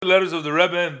Letters of the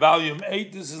Rebbe in volume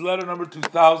 8. This is letter number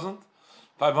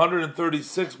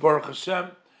 2536, Baruch Hashem,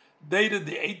 dated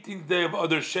the 18th day of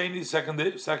Adar Sheni, second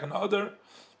Adar,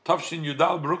 Tafshin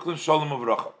Yudal, Brooklyn, Shalom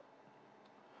Uvracha.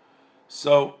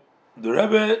 So the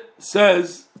Rebbe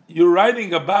says you're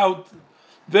writing about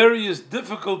various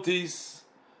difficulties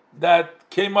that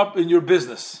came up in your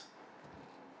business.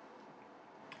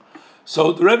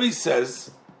 So the Rebbe says,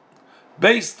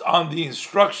 based on the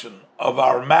instruction of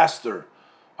our master,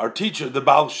 our teacher, the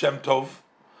Baal Shem Tov,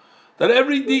 that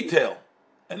every detail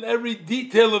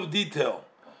of detail,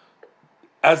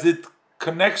 as it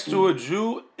connects to a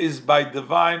Jew, is by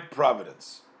divine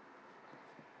providence.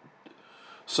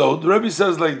 So the Rebbe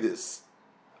says like this: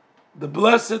 the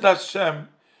blessed Hashem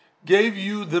gave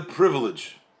you the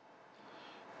privilege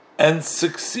and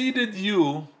succeeded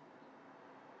you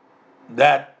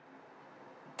that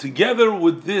together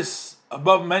with this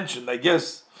above mentioned, I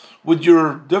guess, with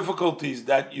your difficulties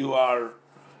that you are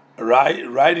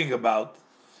writing about.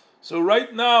 So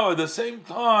right now, at the same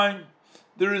time,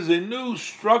 there is a new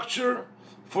structure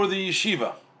for the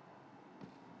yeshiva.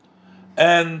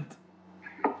 And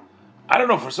I don't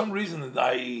know, for some reason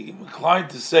I'm inclined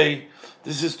to say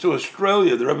this is to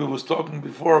Australia. The Rebbe was talking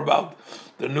before about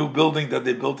the new building that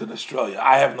they built in Australia.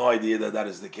 I have no idea that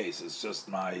is the case. It's just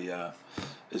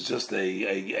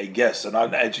a guess, an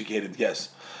uneducated guess.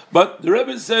 But the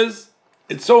Rebbe says,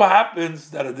 it so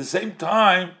happens that at the same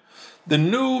time, the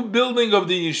new building of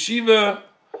the yeshiva,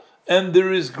 and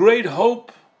there is great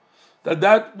hope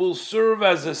that will serve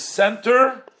as a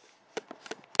center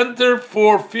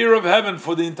for fear of heaven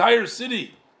for the entire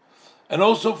city, and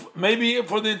also maybe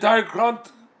for the entire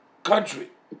country.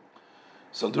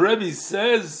 So the Rebbe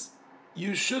says,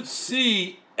 you should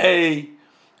see a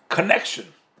connection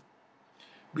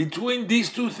between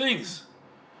these two things,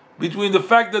 between the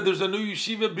fact that there's a new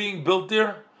yeshiva being built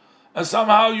there, and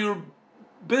somehow your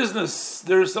business,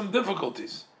 there are some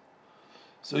difficulties.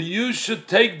 So you should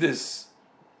take this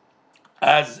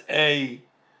as a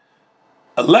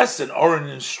lesson or an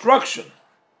instruction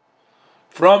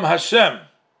from Hashem,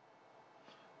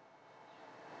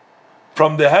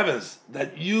 from the heavens,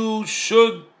 that you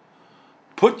should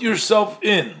put yourself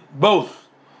in, both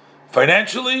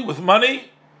financially, with money,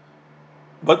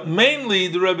 but mainly,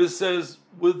 the Rebbe says,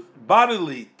 with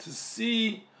bodily,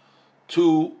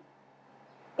 to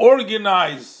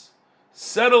organize,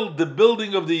 settle the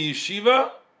building of the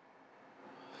yeshiva,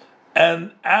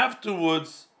 and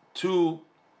afterwards to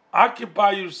occupy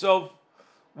yourself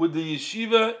with the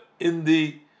yeshiva in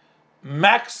the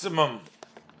maximum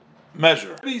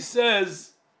measure. He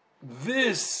says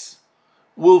this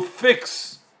will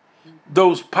fix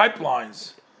those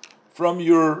pipelines from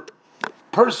your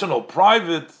personal,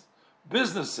 private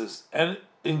businesses and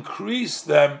increase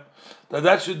them,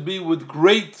 that should be with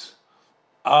great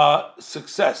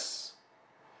success.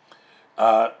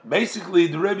 Basically,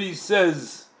 the Rebbe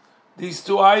says these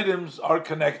two items are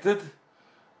connected.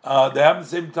 They happen at the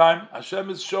same time. Hashem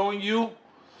is showing you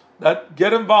that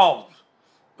get involved.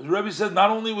 The Rebbe said not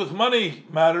only with money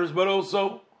matters, but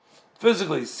also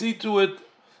physically. See to it,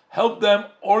 help them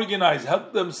organize,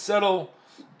 help them settle,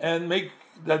 and make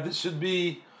that this should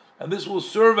be, and this will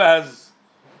serve as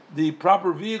the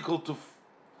proper vehicle to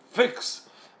fix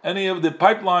any of the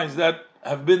pipelines that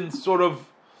have been sort of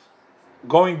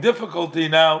going difficulty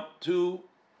now, to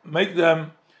make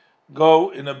them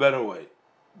go in a better way.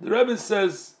 The Rebbe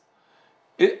says,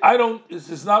 this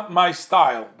is not my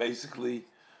style, basically,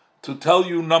 to tell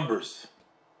you numbers.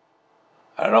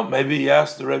 I don't know, maybe he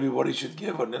asked the Rebbe what he should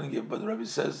give or didn't give, but the Rebbe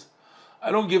says, I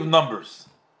don't give numbers.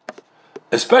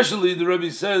 Especially, the Rebbe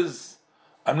says,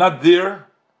 I'm not there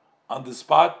on the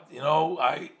spot,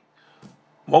 I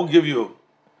won't give you.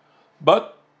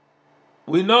 But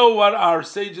we know what our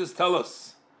sages tell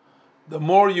us. The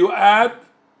more you add,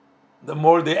 the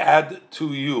more they add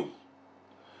to you.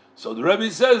 So the Rebbe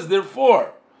says,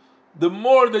 therefore, the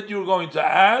more that you're going to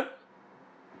add,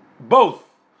 both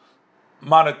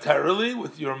monetarily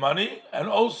with your money and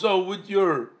also with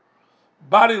your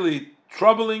bodily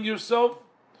troubling yourself,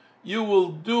 you will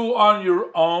do on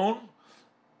your own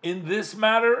in this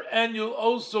matter, and you'll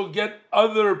also get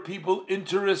other people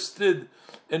interested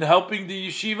in helping the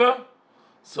yeshiva.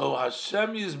 So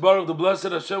Hashem Yisbarach, the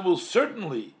blessed Hashem, will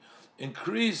certainly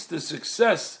increase the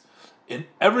success in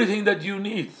everything that you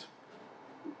need.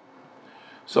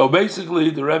 So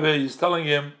basically, the Rebbe is telling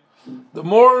him, the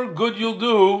more good you'll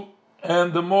do,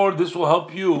 and the more this will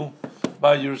help you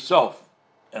by yourself.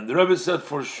 And the Rebbe said,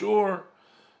 for sure,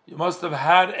 you must have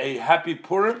had a happy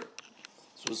Purim.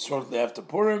 This was shortly after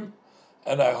Purim,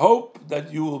 and I hope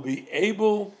that you will be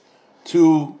able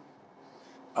to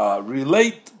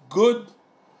relate good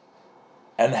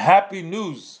and happy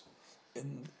news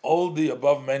in all the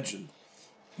above mentioned,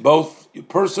 both your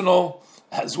personal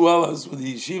as well as with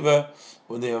the yeshiva,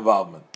 with the involvement.